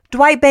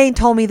Dwight Bain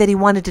told me that he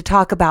wanted to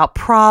talk about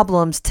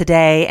problems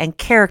today and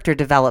character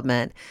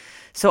development.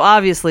 So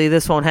obviously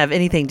this won't have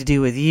anything to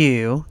do with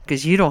you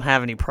because you don't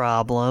have any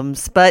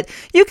problems, but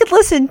you could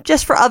listen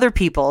just for other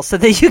people so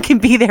that you can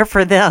be there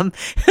for them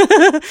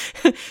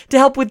to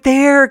help with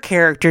their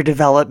character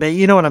development.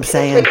 You know what I'm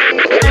saying?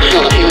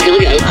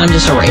 I'm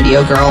just a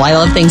radio girl. I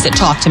love things that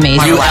talk to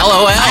me. You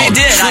LOL. I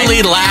did. I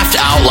laughed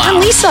out loud. I'm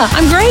Lisa.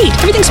 I'm great.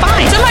 Everything's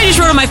fine. Somebody just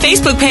wrote on my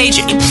Facebook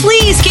page,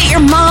 please get your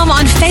mom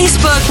on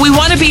Facebook. We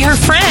want to be her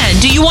friend.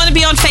 Do you want to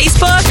be on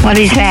Facebook? What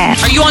is that?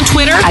 Are you on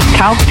Twitter? I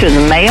talked to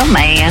the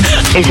mailman.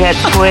 Is that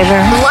Twitter?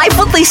 Life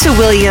with Lisa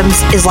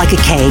Williams is like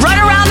a cake. Run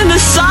around in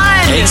the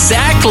sun.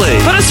 Exactly.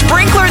 Put a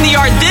sprinkler in the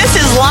yard. This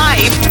is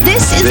life.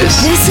 This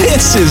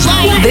is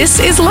life. This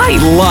is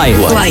life. Life.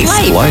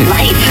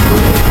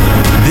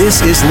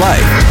 This is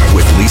Life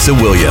with Lisa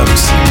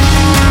Williams.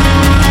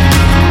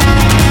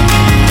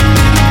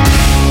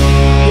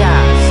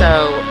 Yeah,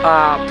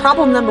 so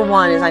problem number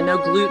one is I know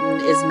gluten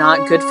is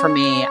not good for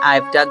me.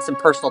 I've done some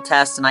personal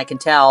tests and I can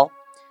tell.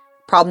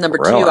 Problem number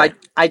two,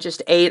 I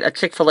just ate a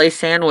Chick-fil-A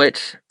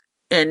sandwich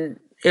and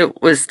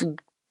it was,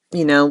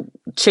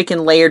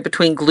 chicken layered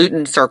between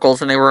gluten circles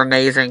and they were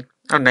amazing.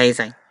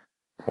 Amazing.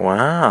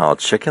 Wow,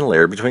 chicken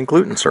layered between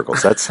gluten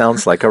circles. That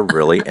sounds like a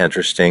really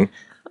interesting...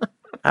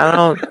 I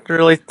don't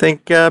really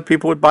think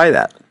people would buy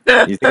that.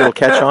 You think it'll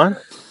catch on?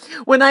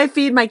 When I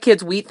feed my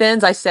kids Wheat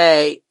Thins, I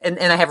say, and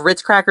I have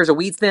Ritz crackers or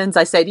Wheat Thins,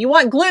 I say, do you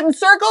want gluten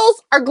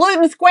circles or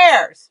gluten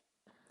squares?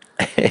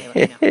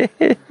 Anyway,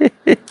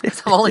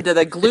 I'm only to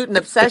the gluten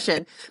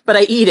obsession, but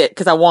I eat it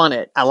because I want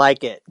it. I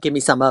like it. Give me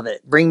some of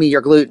it. Bring me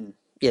your gluten,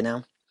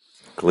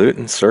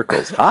 Gluten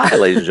circles. Hi,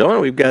 ladies and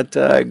gentlemen. We've got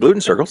gluten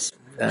circles.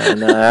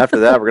 And after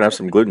that, we're going to have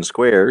some gluten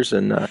squares.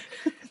 And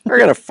we're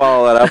going to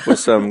follow that up with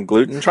some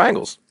gluten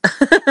triangles.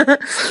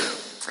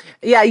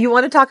 Yeah, you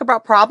want to talk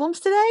about problems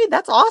today?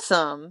 That's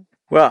awesome.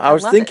 Well, I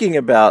was thinking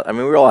about,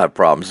 we all have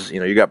problems.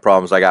 You got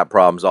problems, I got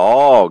problems.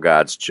 All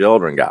God's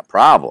children got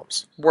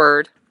problems.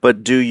 Word.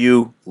 But do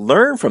you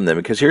learn from them?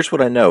 Because here's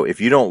what I know.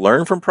 If you don't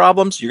learn from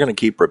problems, you're going to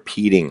keep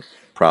repeating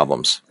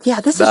problems. Yeah,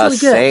 this is really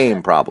good. The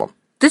same problem.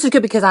 This is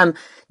good because I'm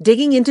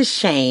digging into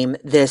shame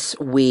this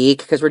week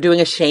because we're doing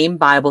a shame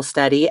Bible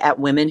study at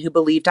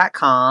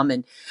womenwhobelieve.com,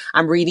 and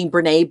I'm reading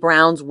Brene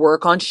Brown's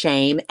work on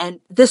shame, and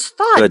this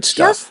thought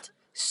just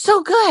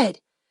so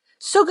good.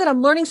 So good.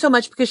 I'm learning so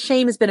much because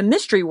shame has been a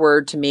mystery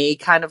word to me,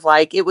 kind of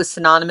like it was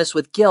synonymous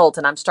with guilt,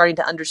 and I'm starting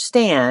to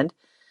understand.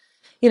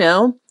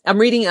 I'm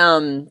reading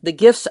The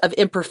Gifts of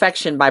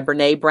Imperfection by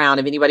Brene Brown.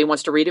 If anybody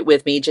wants to read it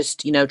with me,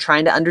 just,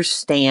 trying to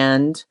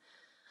understand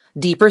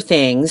deeper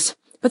things.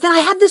 But then I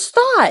had this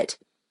thought.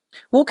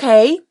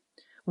 Okay,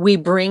 we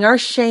bring our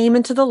shame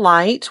into the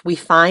light. We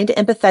find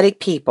empathetic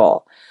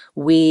people.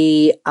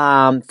 We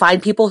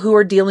find people who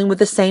are dealing with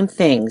the same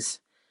things.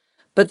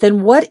 But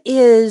then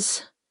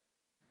it's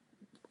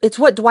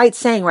what Dwight's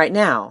saying right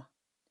now.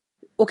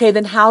 Okay,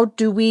 then how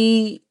do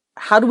we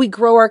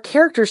grow our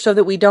character so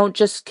that we don't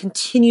just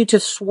continue to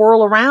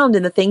swirl around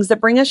in the things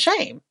that bring us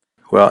shame?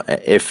 Well,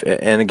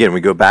 and again, we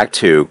go back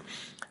to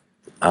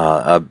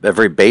a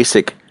very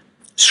basic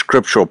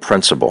scriptural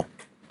principle.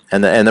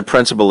 And the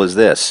principle is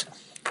this: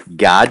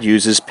 God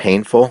uses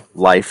painful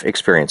life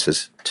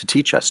experiences to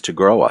teach us, to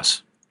grow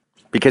us.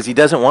 Because he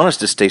doesn't want us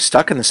to stay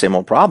stuck in the same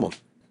old problem.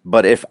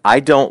 But if I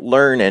don't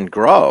learn and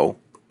grow,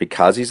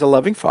 because he's a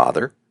loving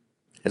father,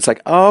 it's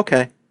like, oh,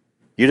 okay.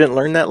 You didn't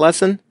learn that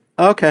lesson?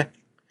 Okay.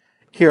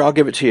 Here, I'll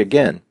give it to you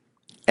again.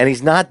 And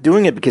he's not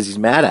doing it because he's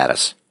mad at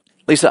us.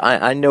 Lisa,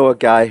 I know a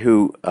guy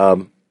who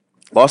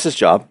lost his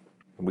job.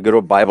 We go to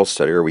a Bible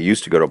study, or we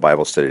used to go to a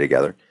Bible study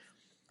together.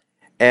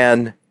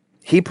 And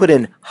he put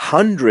in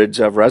hundreds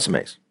of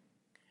resumes.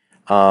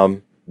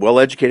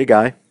 Well-educated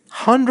guy,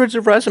 hundreds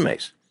of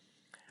resumes.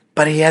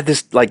 But he had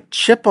this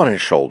chip on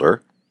his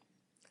shoulder,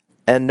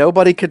 and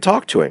nobody could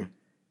talk to him.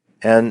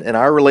 And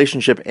our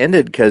relationship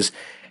ended because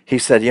he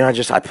said,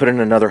 I put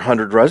in another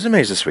 100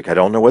 resumes this week. I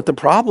don't know what the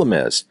problem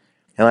is.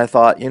 And I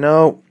thought,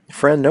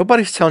 friend,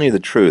 nobody's telling you the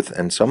truth,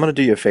 and so I'm going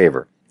to do you a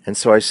favor. And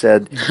so I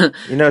said,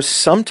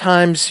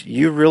 sometimes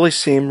you really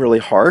seem really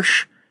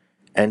harsh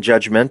and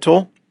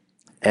judgmental,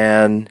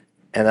 and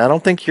I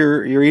don't think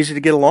you're easy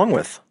to get along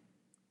with.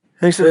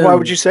 And he said, why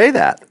would you say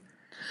that?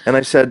 And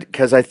I said,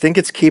 because I think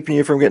it's keeping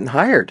you from getting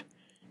hired.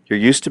 You're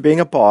used to being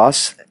a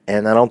boss,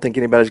 and I don't think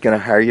anybody's going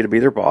to hire you to be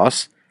their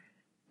boss.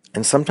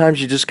 And sometimes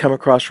you just come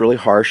across really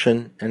harsh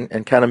and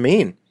kind of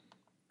mean.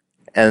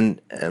 And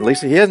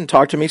Lisa, he hasn't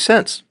talked to me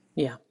since.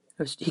 Yeah,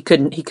 he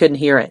couldn't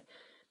hear it.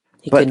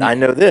 But I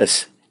know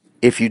this: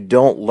 if you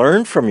don't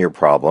learn from your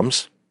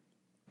problems,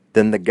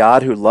 then the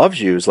God who loves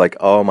you is like,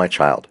 oh, my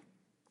child.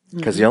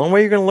 Because the only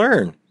way you're going to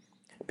learn,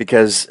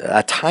 because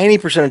a tiny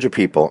percentage of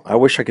people, I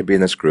wish I could be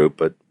in this group,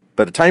 but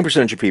a tiny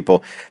percentage of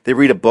people, they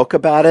read a book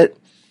about it,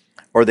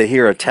 or they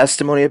hear a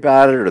testimony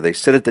about it, or they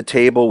sit at the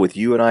table with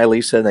you and I,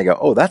 Lisa, and they go,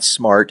 oh, that's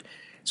smart.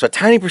 So a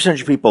tiny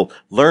percentage of people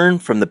learn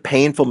from the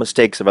painful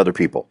mistakes of other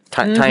people.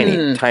 Tiny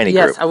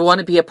yes, group. I want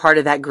to be a part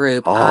of that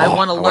group. I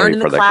want to learn in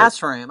the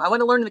classroom. I want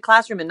to learn in the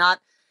classroom and not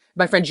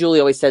My friend Julie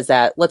always says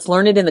that. Let's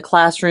learn it in the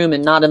classroom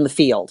and not in the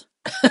field.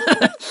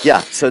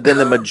 Yeah. So then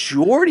the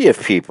majority of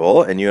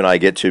people, and you and I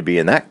get to be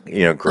in that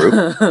group,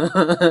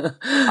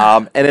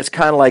 and it's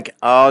kind of like,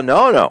 oh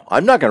no,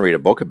 I'm not going to read a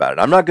book about it.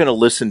 I'm not going to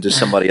listen to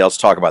somebody else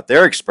talk about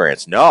their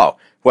experience. No,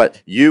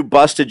 what, you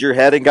busted your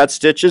head and got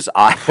stitches?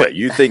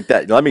 You think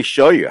that? Let me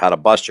show you how to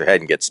bust your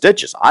head and get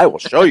stitches. I will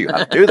show you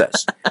how to do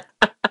this.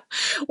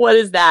 What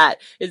is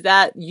that? Is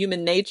that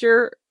human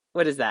nature?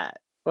 What is that?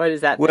 What is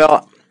that?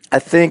 Well, I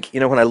think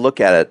when I look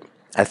at it,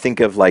 I think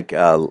of like,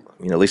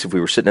 Lisa, if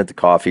we were sitting at the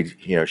coffee,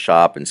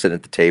 shop and sitting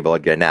at the table,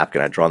 I'd get a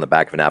napkin, I'd draw on the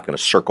back of a napkin a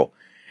circle,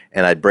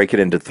 and I'd break it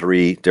into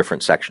 3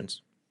 different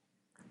sections.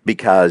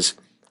 Because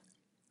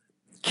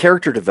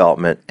character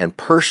development and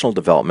personal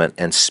development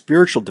and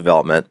spiritual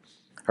development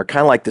are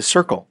kind of like the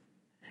circle.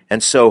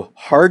 And so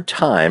hard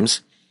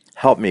times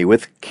help me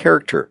with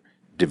character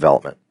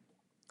development.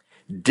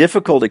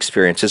 Difficult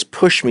experiences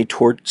push me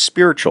toward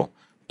spiritual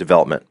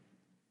development.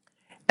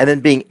 And then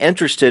being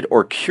interested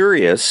or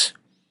curious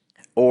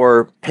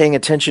or paying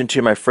attention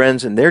to my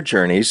friends and their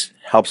journeys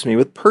helps me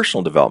with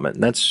personal development.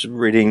 And that's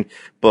reading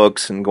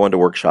books and going to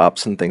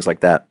workshops and things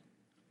like that.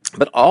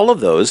 But all of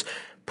those,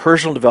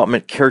 personal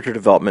development, character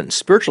development, and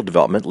spiritual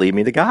development, lead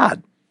me to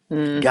God.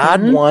 Mm-hmm.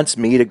 God wants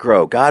me to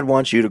grow. God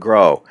wants you to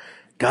grow.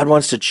 God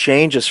wants to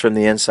change us from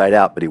the inside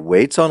out, but he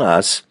waits on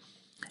us.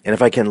 And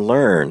if I can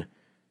learn,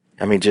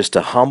 just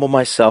to humble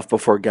myself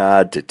before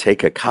God, to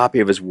take a copy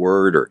of his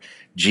word or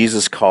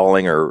Jesus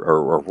calling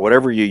or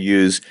whatever you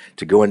use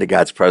to go into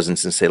God's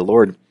presence and say,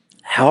 Lord,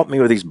 help me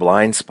with these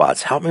blind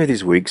spots. Help me with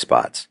these weak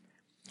spots.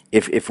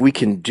 If we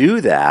can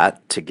do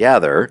that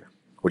together,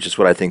 which is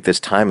what I think this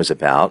time is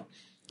about,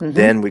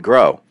 then we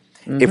grow.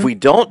 If we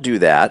don't do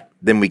that,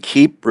 then we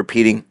keep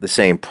repeating the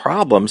same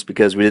problems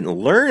because we didn't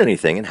learn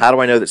anything. And how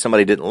do I know that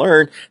somebody didn't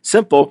learn?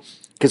 Simple,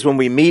 because when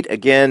we meet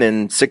again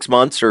in 6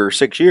 months or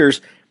 6 years,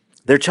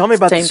 they're telling me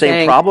about the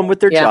same problem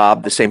with their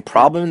job, the same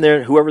problem in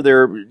their whoever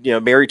they're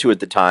married to at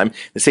the time,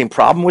 the same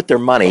problem with their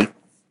money.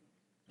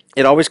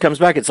 It always comes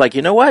back. It's like,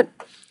 you know what?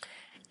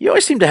 You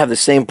always seem to have the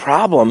same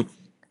problem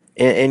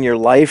in your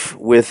life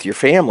with your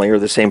family, or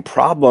the same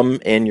problem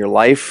in your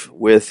life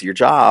with your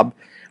job,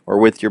 or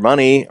with your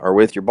money, or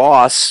with your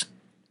boss.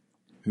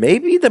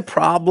 Maybe the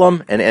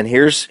problem, and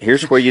here's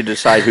where you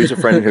decide who's a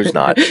friend and who's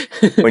not.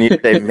 When you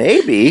say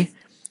maybe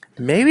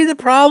the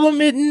problem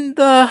isn't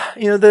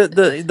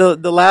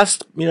the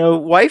last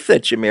wife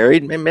that you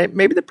married.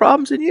 Maybe the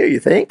problem's in you. You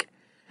think?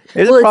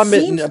 Maybe the problem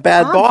isn't a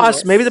bad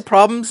boss. Maybe the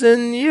problem's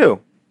in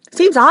you. It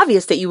seems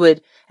obvious that you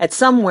would, at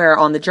somewhere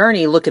on the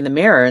journey, look in the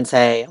mirror and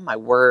say, "Oh my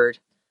word!"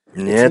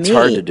 It's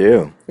hard to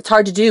do. It's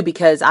hard to do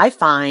because I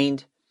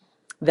find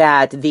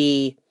that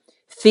the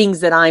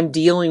things that I'm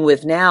dealing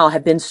with now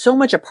have been so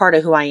much a part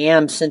of who I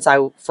am since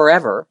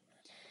forever.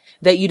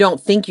 That you don't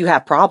think you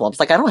have problems.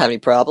 Like, I don't have any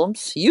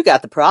problems. You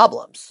got the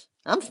problems.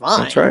 I'm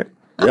fine. That's right.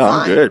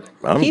 I'm good.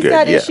 He's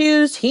got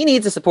issues. He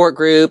needs a support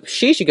group.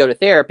 She should go to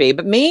therapy.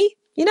 But me,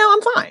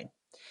 I'm fine.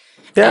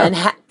 Yeah.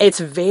 And it's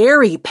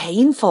very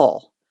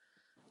painful.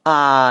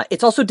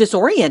 It's also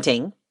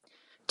disorienting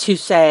to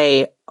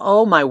say,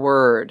 oh my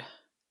word,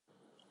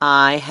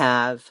 I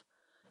have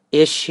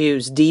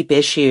issues, deep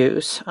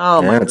issues.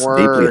 Oh my word. It's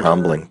deeply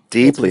humbling.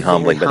 Deeply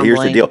humbling. But here's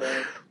the deal.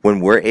 When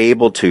we're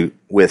able to,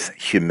 with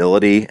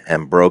humility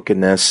and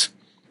brokenness,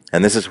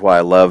 and this is why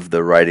I love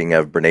the writing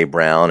of Brene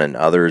Brown and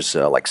others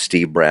like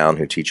Steve Brown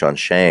who teach on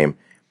shame,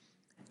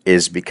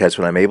 is because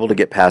when I'm able to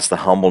get past the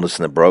humbleness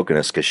and the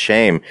brokenness, because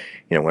shame,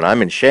 when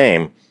I'm in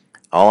shame,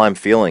 all I'm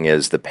feeling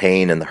is the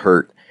pain and the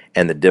hurt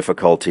and the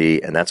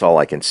difficulty, and that's all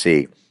I can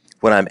see.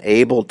 When I'm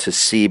able to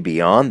see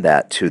beyond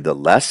that to the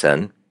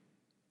lesson,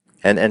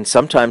 and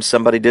sometimes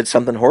somebody did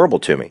something horrible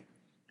to me,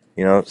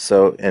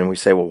 and we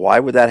say, well,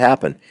 why would that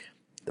happen?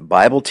 The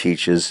Bible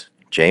teaches,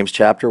 James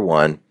chapter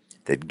 1,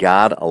 that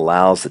God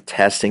allows the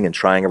testing and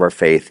trying of our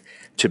faith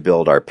to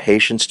build our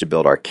patience, to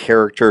build our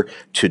character,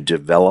 to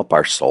develop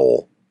our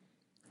soul.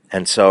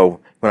 And so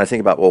when I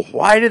think about, well,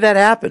 why did that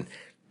happen?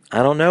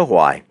 I don't know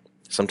why.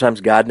 Sometimes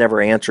God never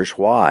answers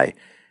why,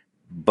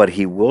 but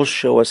he will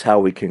show us how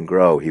we can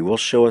grow. He will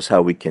show us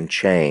how we can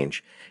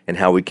change and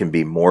how we can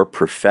be more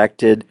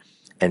perfected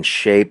and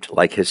shaped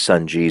like his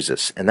son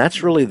Jesus. And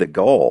that's really the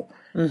goal.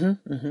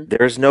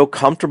 There's no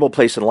comfortable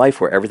place in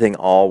life where everything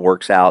all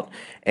works out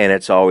and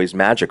it's always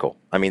magical.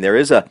 There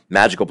is a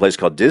magical place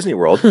called Disney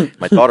World.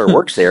 My daughter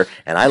works there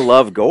and I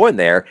love going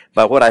there.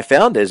 But what I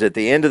found is at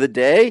the end of the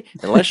day,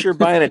 unless you're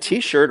buying a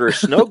t-shirt or a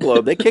snow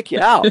globe, they kick you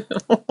out.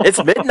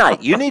 It's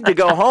midnight. You need to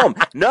go home.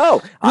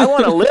 No, I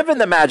want to live in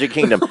the Magic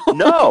Kingdom.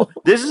 No,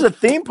 this is a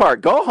theme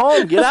park. Go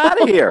home. Get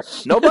out of here.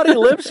 Nobody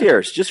lives here.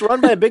 It's just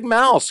run by a big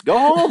mouse. Go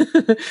home.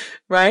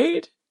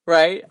 Right?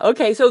 Right.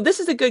 Okay. So this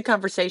is a good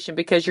conversation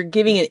because you're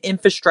giving an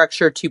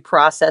infrastructure to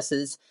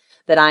processes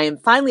that I am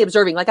finally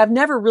observing. Like, I've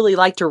never really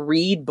liked to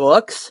read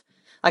books.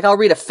 Like, I'll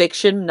read a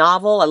fiction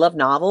novel. I love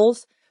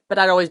novels, but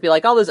I'd always be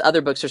like, all those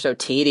other books are so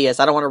tedious.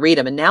 I don't want to read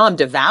them. And now I'm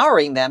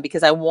devouring them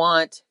because I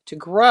want to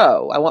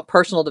grow. I want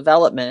personal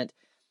development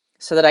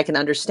so that I can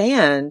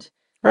understand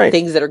Right.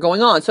 things that are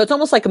going on. So it's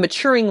almost like a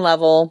maturing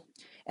level,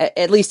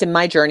 at least in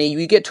my journey.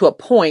 You get to a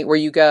point where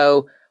you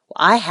go,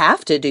 I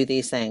have to do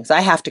these things.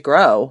 I have to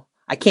grow.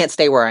 I can't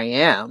stay where I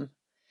am.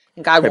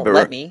 And God won't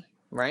let me,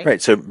 right?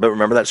 Right. So, but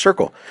remember that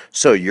circle.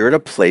 So you're at a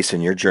place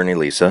in your journey,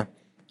 Lisa,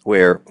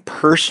 where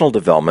personal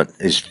development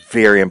is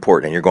very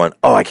important. And you're going,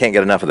 oh, I can't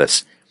get enough of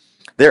this.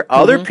 There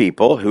are other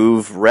people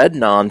who've read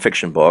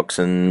nonfiction books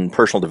and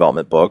personal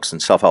development books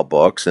and self-help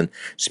books and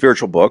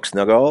spiritual books. And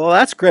they'll go, oh,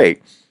 that's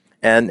great.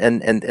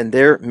 And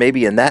they're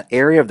maybe in that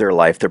area of their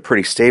life, they're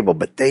pretty stable,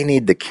 but they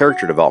need the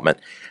character development.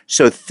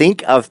 So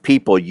think of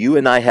people you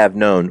and I have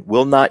known,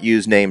 will not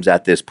use names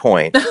at this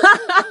point,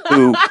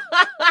 who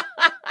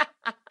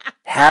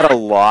had a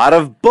lot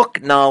of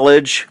book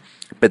knowledge,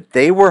 but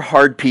they were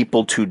hard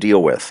people to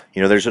deal with.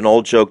 You know, there's an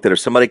old joke that if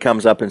somebody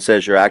comes up and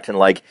says you're acting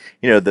like,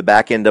 you know, the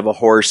back end of a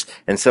horse,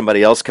 and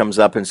somebody else comes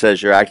up and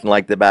says you're acting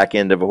like the back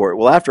end of a horse,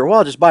 well, after a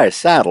while, just buy a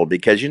saddle,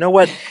 because you know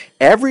what?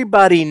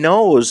 Everybody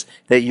knows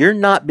that you're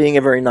not being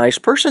a very nice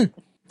person.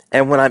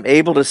 And when I'm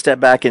able to step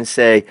back and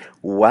say,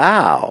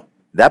 wow,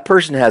 that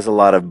person has a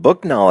lot of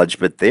book knowledge,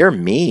 but they're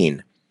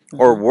mean,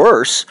 or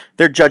worse,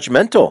 they're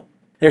judgmental.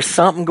 There's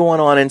something going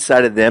on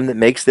inside of them that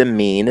makes them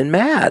mean and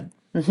mad.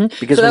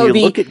 Because So that when you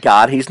would look at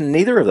God, he's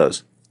neither of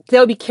those. That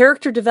would be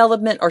character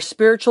development or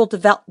spiritual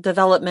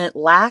development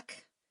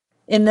lack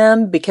in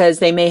them, because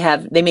they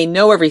may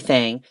know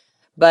everything,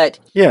 but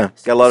Yeah,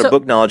 got a lot of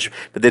book knowledge,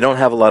 but they don't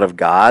have a lot of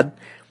God.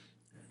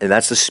 And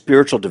that's the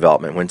spiritual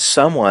development. When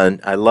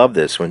someone, I love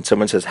this, when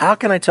someone says, how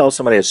can I tell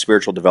somebody has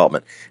spiritual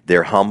development?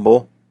 They're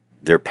humble,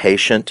 they're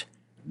patient,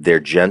 they're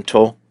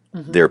gentle,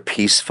 they're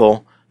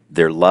peaceful,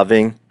 they're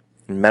loving.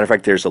 Matter of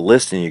fact, there's a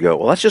list and you go,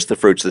 well, that's just the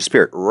fruits of the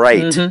Spirit.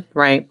 Right.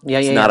 right. Yeah,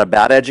 It's not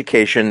about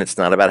education. It's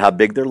not about how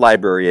big their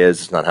library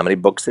is. It's not how many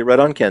books they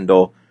read on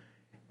Kindle.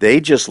 They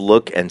just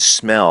look and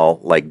smell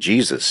like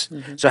Jesus.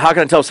 So how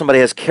can I tell if somebody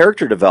has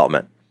character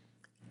development?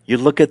 You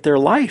look at their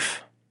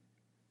life.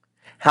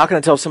 How can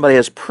I tell if somebody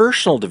has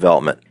personal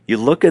development? You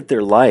look at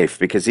their life,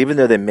 because even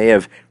though they may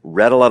have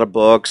read a lot of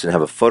books and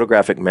have a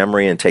photographic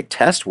memory and take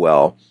tests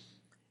well,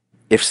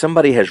 if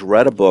somebody has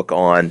read a book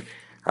on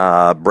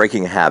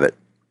breaking a habit,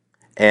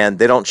 and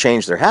they don't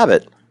change their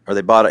habit, or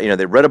they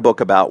read a book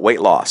about weight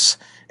loss,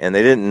 and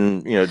they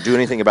didn't, do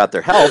anything about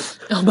their health.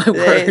 Oh my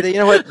word! You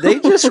know what? They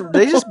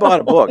just bought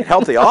a book.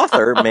 Helped the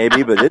author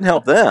maybe, but didn't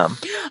help them.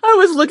 I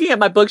was looking at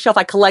my bookshelf.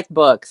 I collect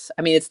books.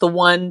 I mean, it's the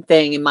one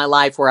thing in my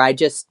life where I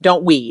just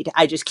don't weed.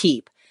 I just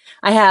keep.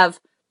 I have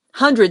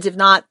hundreds, if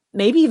not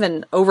maybe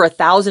even over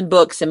 1,000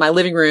 books in my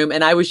living room,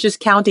 and I was just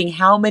counting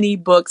how many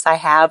books I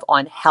have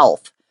on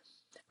health.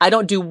 I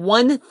don't do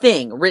one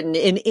thing written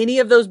in any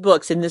of those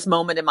books in this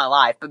moment in my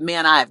life, but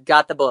man, I've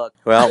got the book.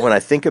 Well, when I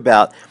think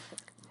about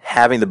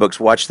having the books,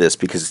 watch this,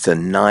 because it's a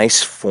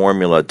nice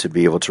formula to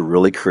be able to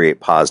really create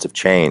positive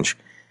change.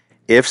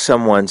 If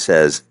someone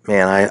says,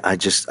 man,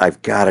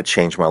 I've got to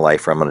change my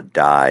life or I'm going to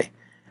die,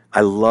 I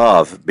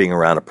love being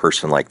around a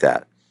person like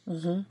that,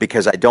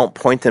 because I don't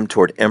point them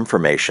toward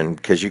information,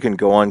 because you can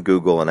go on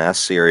Google and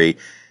ask Siri,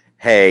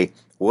 hey,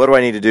 what do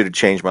I need to do to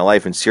change my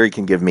life? And Siri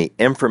can give me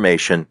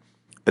information.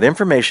 But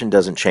information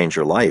doesn't change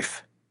your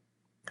life.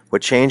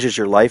 What changes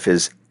your life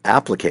is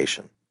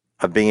application,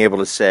 of being able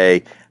to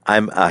say,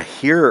 I'm a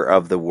hearer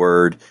of the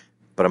word,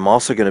 but I'm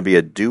also going to be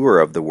a doer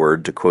of the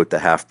word, to quote the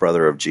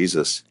half-brother of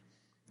Jesus.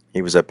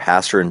 He was a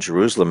pastor in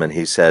Jerusalem, and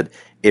he said,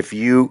 if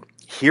you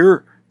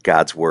hear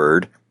God's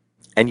word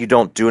and you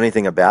don't do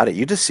anything about it,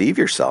 you deceive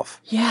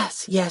yourself.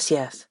 Yes.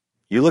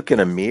 You look in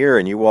a mirror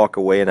and you walk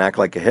away and act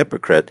like a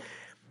hypocrite.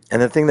 And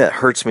the thing that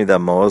hurts me the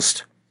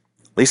most,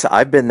 Lisa,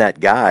 I've been that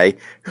guy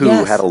who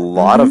had a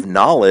lot of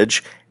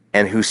knowledge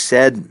and who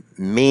said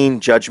mean,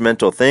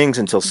 judgmental things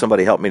until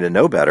somebody helped me to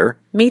know better.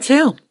 Me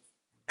too.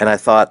 And I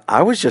thought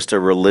I was just a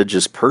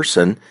religious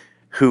person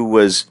who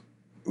was,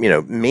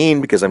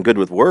 mean because I'm good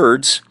with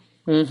words,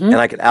 and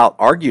I could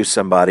out-argue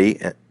somebody.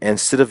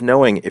 Instead of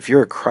knowing, if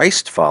you're a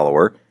Christ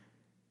follower,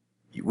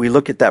 we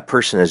look at that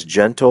person as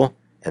gentle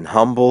and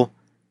humble,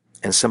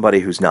 and somebody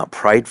who's not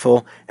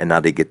prideful and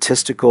not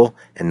egotistical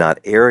and not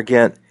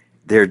arrogant.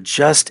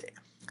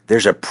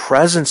 There's a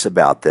presence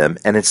about them,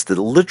 and it's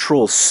the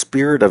literal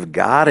Spirit of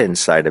God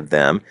inside of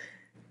them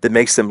that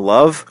makes them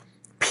love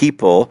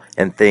people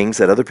and things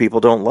that other people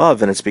don't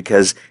love, and it's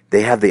because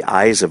they have the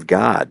eyes of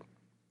God.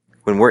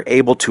 When we're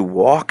able to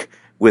walk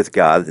with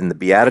God in the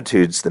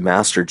Beatitudes, the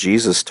Master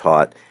Jesus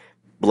taught,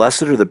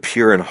 blessed are the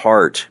pure in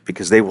heart,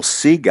 because they will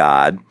see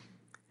God,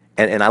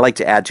 and I like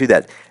to add to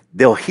that,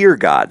 they'll hear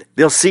God.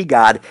 They'll see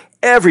God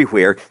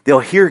everywhere. They'll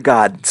hear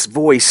God's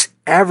voice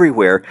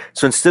everywhere.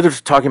 So instead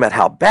of talking about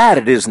how bad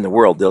it is in the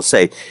world, they'll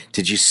say,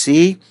 did you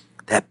see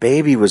that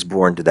baby was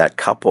born to that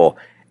couple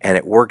and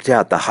it worked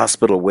out? The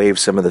hospital waived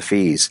some of the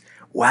fees.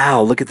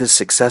 Wow, look at this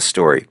success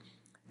story.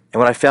 And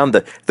when I found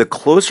the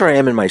closer I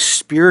am in my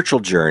spiritual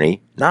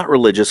journey, not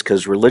religious,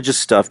 because religious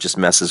stuff just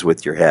messes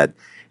with your head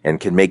and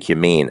can make you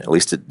mean, at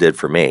least it did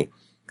for me,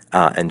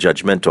 and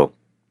judgmental.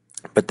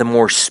 But the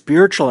more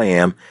spiritual I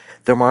am,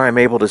 the more I'm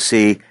able to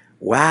see,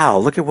 wow,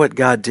 look at what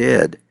God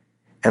did.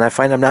 And I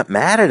find I'm not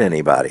mad at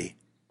anybody.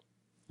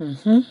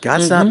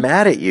 God's not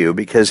mad at you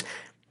because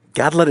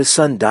God let his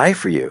son die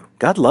for you.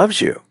 God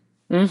loves you.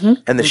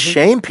 And the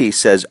shame piece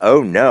says,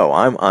 oh no,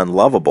 I'm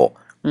unlovable.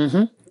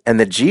 And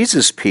the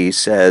Jesus piece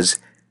says,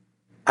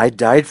 I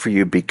died for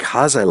you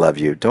because I love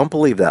you. Don't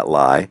believe that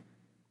lie.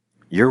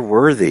 You're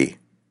worthy.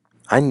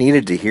 I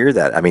needed to hear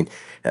that. I mean,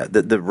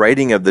 the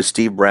writing of the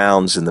Steve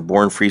Browns and the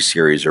Born Free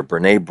series, or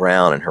Brene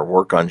Brown and her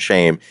work on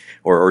shame,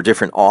 or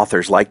different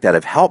authors like that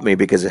have helped me,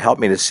 because it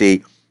helped me to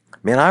see,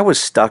 man, I was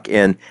stuck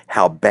in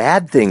how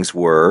bad things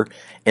were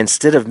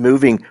instead of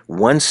moving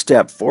one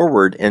step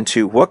forward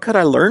into what could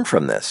I learn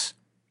from this?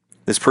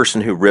 This person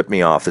who ripped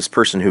me off, this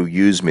person who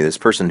used me, this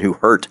person who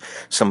hurt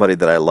somebody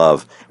that I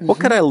love. What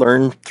could I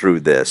learn through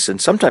this? And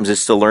sometimes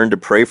it's to learn to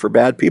pray for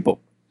bad people.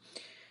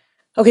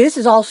 Okay, this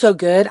is all so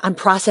good. I'm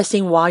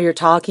processing while you're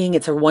talking.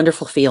 It's a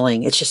wonderful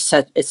feeling. It's just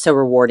it's so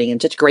rewarding and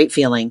such a great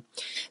feeling.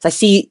 So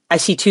I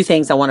see two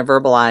things I want to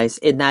verbalize,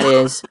 and that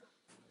is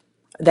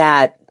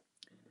that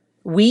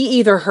we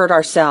either hurt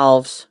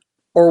ourselves,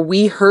 or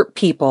we hurt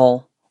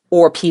people,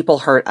 or people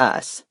hurt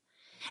us.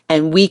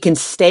 And we can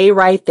stay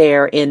right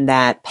there in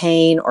that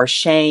pain or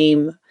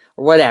shame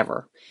or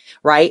whatever,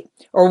 right?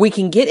 Or we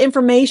can get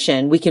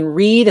information. We can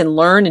read and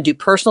learn and do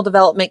personal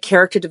development,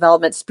 character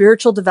development,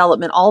 spiritual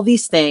development, all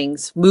these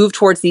things, move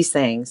towards these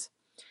things.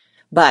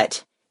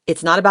 But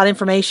it's not about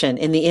information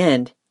in the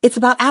end. It's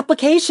about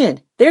application.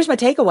 There's my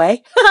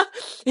takeaway.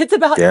 It's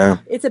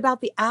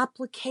about the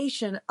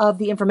application of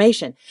the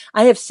information.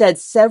 I have said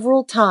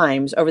several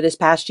times over this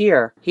past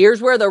year,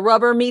 here's where the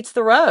rubber meets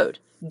the road.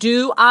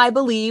 Do I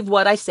believe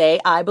what I say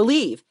I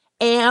believe?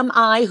 Am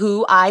I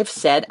who I've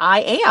said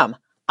I am?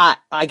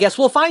 I guess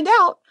we'll find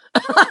out.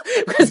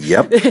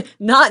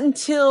 Not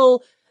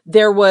until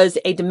there was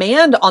a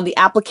demand on the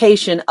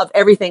application of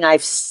everything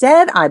I've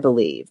said I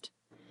believed,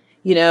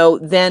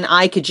 then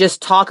I could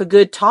just talk a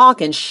good talk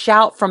and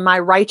shout from my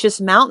righteous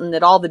mountain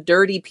at all the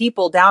dirty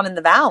people down in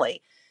the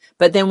valley.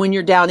 But then when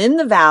you're down in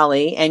the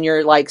valley and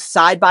you're like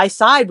side by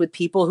side with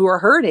people who are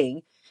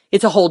hurting,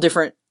 it's a whole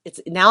different,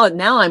 it's now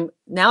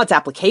it's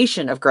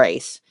application of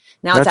grace.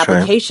 Now it's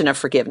application of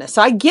forgiveness.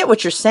 So I get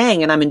what you're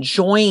saying, and I'm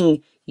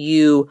enjoying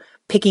you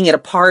picking it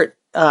apart.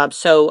 You're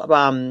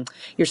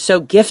so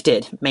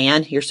gifted,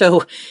 man. You're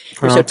so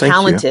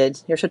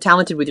talented. You're so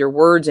talented with your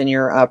words and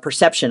your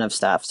perception of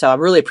stuff. So I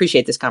really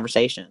appreciate this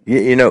conversation.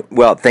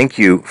 Well, thank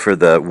you for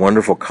the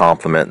wonderful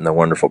compliment and the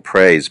wonderful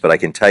praise. But I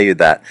can tell you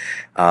that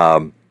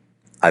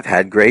I've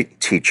had great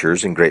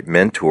teachers and great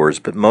mentors,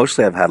 but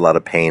mostly I've had a lot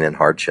of pain and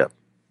hardship.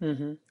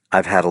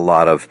 I've had a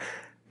lot of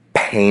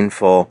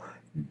painful,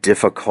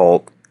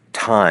 difficult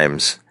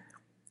times,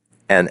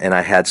 and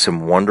I had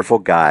some wonderful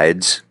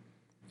guides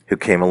who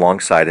came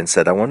alongside and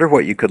said, I wonder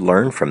what you could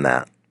learn from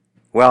that.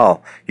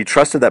 Well, you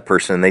trusted that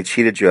person and they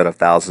cheated you out of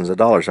thousands of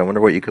dollars. I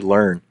wonder what you could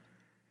learn.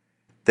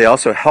 They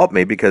also helped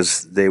me,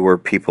 because they were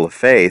people of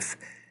faith,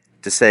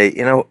 to say,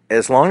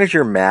 as long as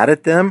you're mad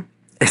at them,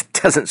 it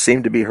doesn't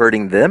seem to be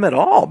hurting them at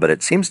all, but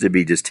it seems to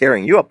be just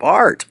tearing you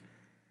apart.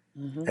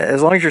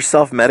 As long as you're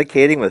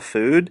self-medicating with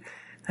food,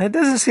 it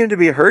doesn't seem to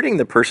be hurting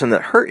the person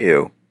that hurt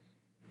you.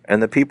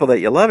 And the people that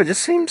you love, it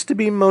just seems to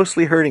be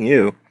mostly hurting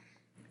you.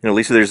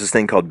 Lisa, there's this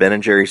thing called Ben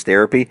and Jerry's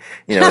therapy,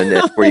 and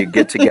that's where you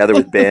get together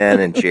with Ben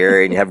and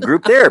Jerry and you have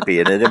group therapy,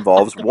 and it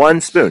involves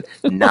one spoon,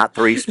 not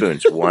 3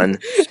 spoons, one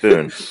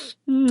spoon.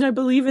 I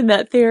believe in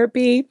that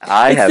therapy.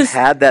 I have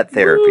had that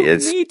therapy.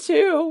 Me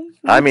too.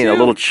 A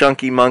little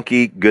chunky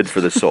monkey, good for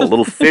the soul. A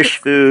little fish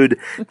food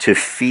to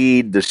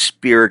feed the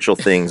spiritual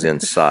things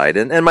inside.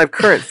 And my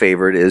current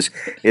favorite is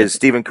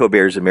Stephen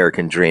Colbert's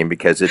American Dream,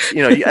 because it's,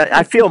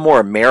 I feel more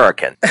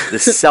American. The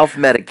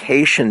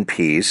self-medication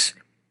piece,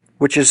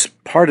 which is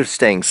part of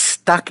staying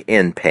stuck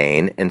in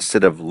pain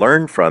instead of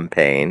learn from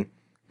pain.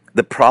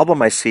 The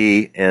problem I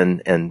see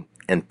in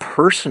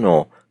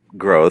personal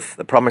growth,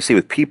 the problem I see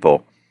with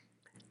people,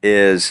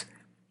 is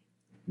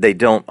they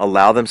don't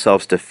allow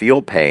themselves to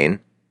feel pain,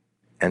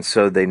 and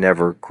so they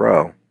never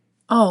grow.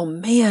 Oh,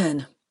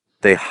 man.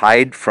 They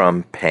hide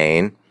from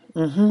pain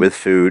with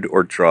food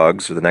or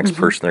drugs or the next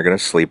person they're going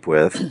to sleep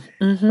with,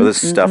 or the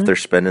stuff they're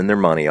spending their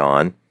money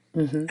on.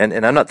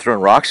 And I'm not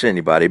throwing rocks at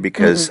anybody,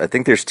 because I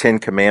think there's 10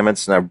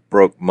 commandments and I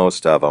broke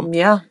most of them.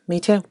 Yeah, me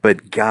too.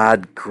 But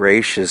God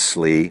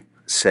graciously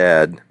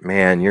said,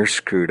 man, you're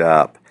screwed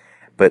up.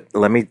 But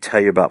let me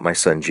tell you about my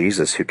son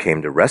Jesus, who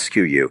came to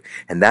rescue you.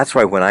 And that's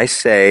why when I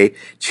say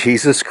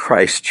Jesus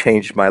Christ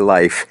changed my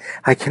life,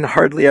 I can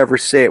hardly ever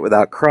say it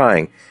without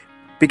crying,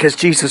 because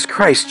Jesus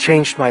Christ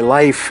changed my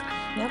life.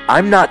 Yep.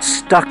 I'm not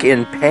stuck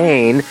in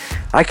pain.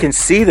 I can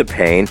see the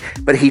pain,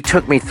 but he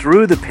took me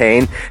through the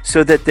pain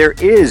so that there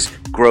is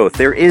growth,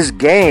 there is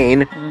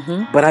gain,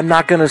 but I'm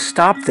not going to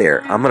stop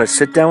there. I'm going to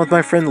sit down with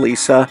my friend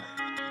Lisa,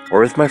 or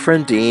with my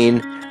friend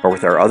Dean, or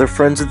with our other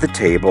friends at the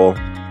table,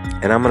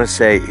 and I'm going to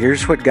say,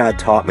 here's what God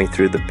taught me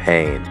through the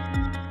pain.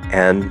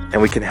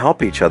 And we can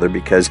help each other,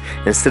 because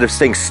instead of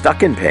staying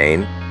stuck in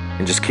pain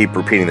and just keep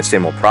repeating the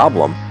same old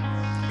problem,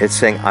 it's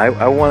saying,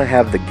 I want to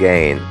have the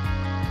gain.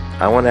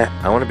 I want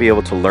to be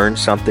able to learn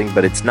something,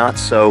 but it's not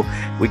so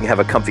we can have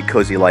a comfy,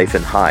 cozy life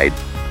and hide.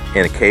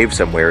 in a cave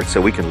somewhere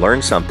so we can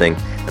learn something.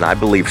 And I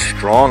believe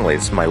strongly,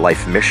 it's my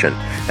life mission,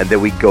 and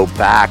then we go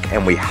back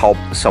and we help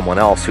someone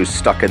else who's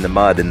stuck in the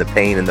mud and the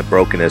pain and the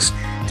brokenness,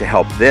 to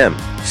help them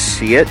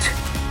see it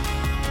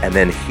and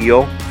then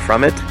heal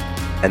from it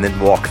and then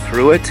walk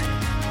through it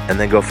and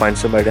then go find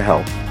somebody to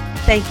help.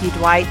 Thank you,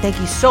 Dwight. Thank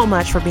you so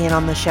much for being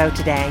on the show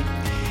today.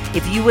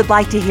 If you would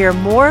like to hear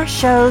more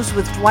shows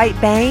with Dwight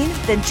Bain,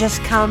 then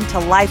just come to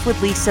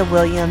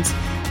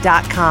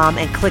lifewithlisawilliams.com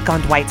and click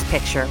on Dwight's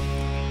picture.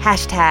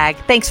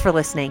 #, thanks for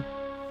listening.